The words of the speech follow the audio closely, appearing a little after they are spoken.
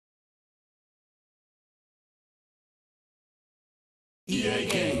EA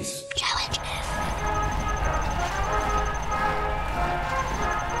Games. Challenge F.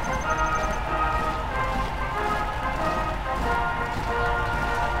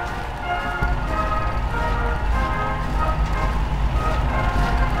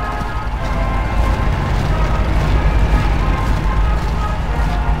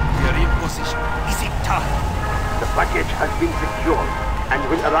 We are in position. Is it time? The package has been secured and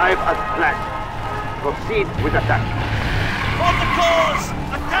will arrive as planned. Proceed with attack. For the cause!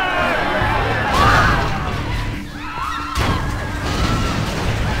 Attack!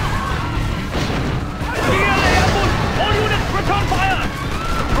 All units return fire!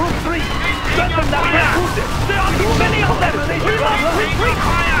 Group 3, strengthen that group! There are too many of them! We must retreat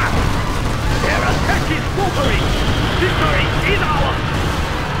fire! Their attack is faltering! Victory is ours!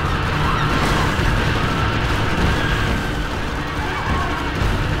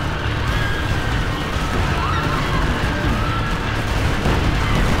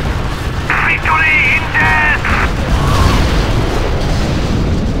 Victory in death!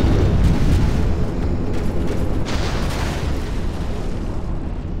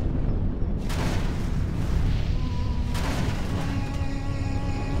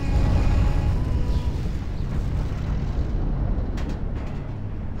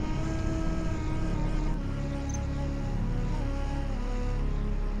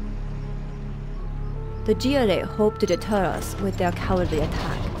 The GLA hope to deter us with their cowardly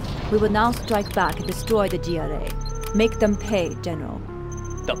attack. We will now strike back and destroy the GLA. Make them pay, General.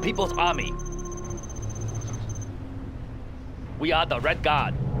 The People's Army. We are the Red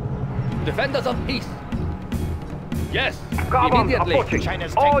Guard. Defenders of peace. Yes, Carbon immediately. approaching.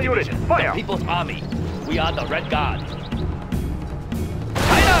 China's All Tank units, Division. fire. The People's Army. We are the Red Guard.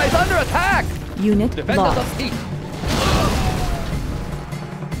 China is under attack! Unit Defenders lost. of peace.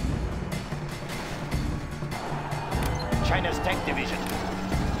 China's Tank Division.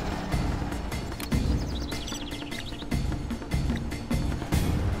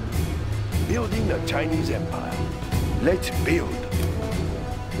 Building the Chinese Empire. Let's build.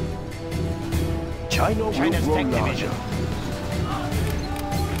 China will China's grow Tank larger. Division.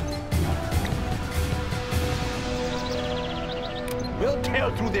 We'll tear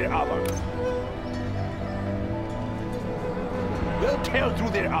through their armor. We'll tear through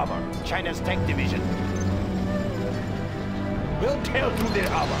their armor. China's Tank Division. We'll tear through their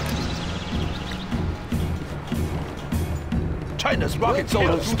armor. China's rocket We'll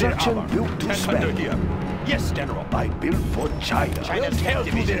soldiers. tear through their Construction armor. built to Tank under spec. here. Yes, General. I built for China. China's tear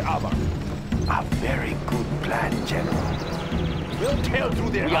through their armor. A very good plan, General. We'll tear through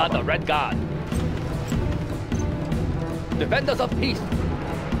their We are armor. the Red Guard. Defenders of peace.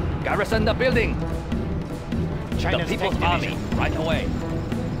 Garrison the building. China's The People's Tank Army. Division. Right away.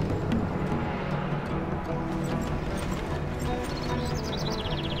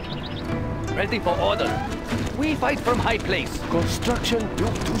 Ready for orders. We fight from high place. Construction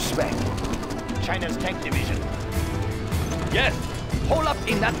built to spec. China's Tank Division. Yes. Hold up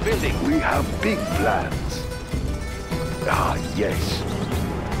in that building. We have big plans. Ah, yes.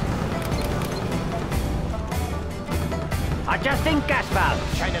 Adjusting gas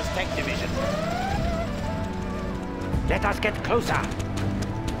valve. China's Tank Division. Let us get closer.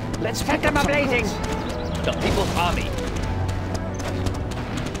 Let's Set pick up them some ablazing. goods. The People's Army.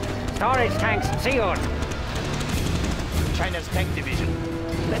 Storage tanks sealed. China's Tank Division.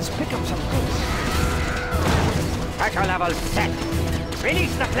 Let's pick up some goods. Pressure level set.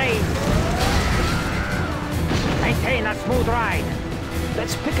 Release the flame. Maintain a smooth ride.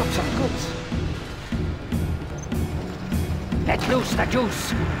 Let's pick up some goods. Let loose the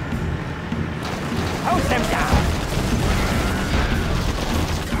juice. Hose them down.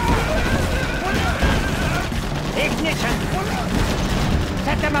 Ignition.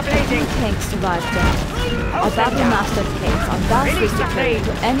 Set them ablazing. Tanks survived death. Our Hose them battle down. master tanks are vastly Release the superior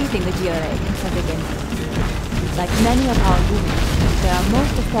flame. to anything the GLA can send against us. Like many of our units, they are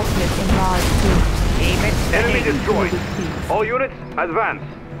most effective in large groups. Keep it steady. Enemy destroyed. All units, advance.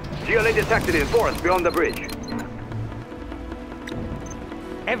 GLA detected in forest beyond the bridge.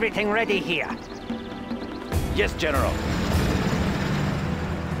 Everything ready here. Yes, General.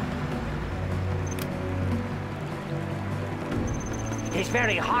 It's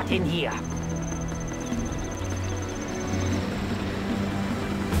very hot in here.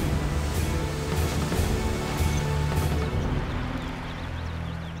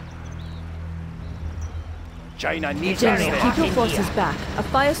 China needs General, our General, help. keep your in forces here. back. A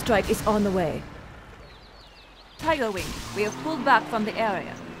fire strike is on the way. Tiger Wing, we have pulled back from the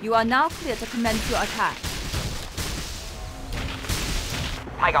area. You are now clear to commence your attack.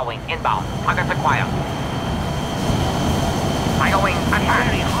 Tiger Wing inbound. Targets acquired. Tiger Wing, attack!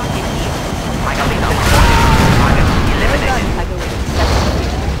 Very hot in here. Tiger Wing, target eliminated. Tiger Wing. Second.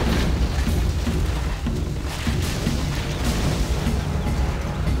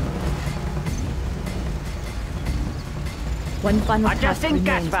 One final task Adjusting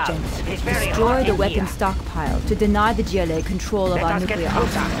gas remains, valves. gents. It's very Destroy hot the in weapon here. stockpile to deny the GLA control of Let our us get nuclear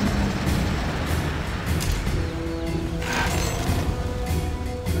closer. arsenal.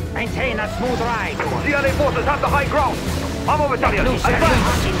 Maintain a smooth ride. GLA forces have the high ground. Armor battalion, Loose, very advance!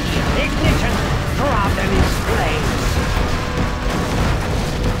 hot in here. Ignition. Drop them in flames.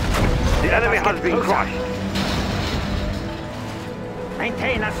 The enemy Let us has get been closer. crushed.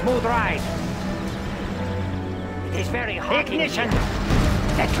 Maintain a smooth ride. It is very hot. Ignition.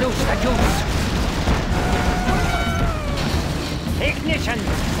 Let loose the juice. Ignition.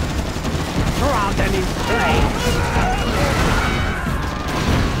 Drown them in flames.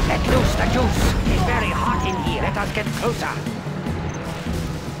 Let loose the juice. It is very hot in here. Let us get closer.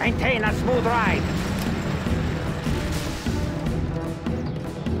 Maintain a smooth ride.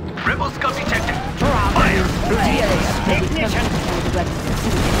 Rebel scout detected. Drown them in flames. Ignition. For the weapon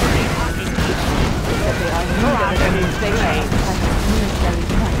Very hot in here. that they are in need of a demonstration of military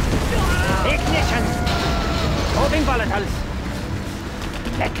might. Ignition! Loading volatiles.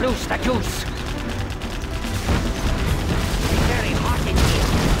 Let loose the juice. It's very hot in here.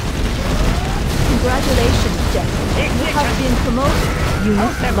 Congratulations, Jeff. You have been promoted.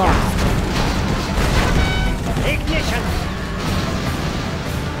 Unit them lost. Ignition!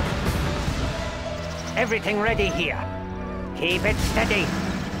 Everything ready here. Keep it steady.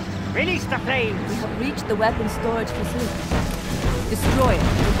 Release the flames. We have reached the weapon storage facility. Destroy it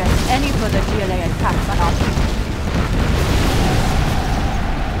to prevent any further GLA attacks on our people.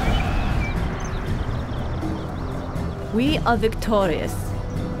 We are victorious.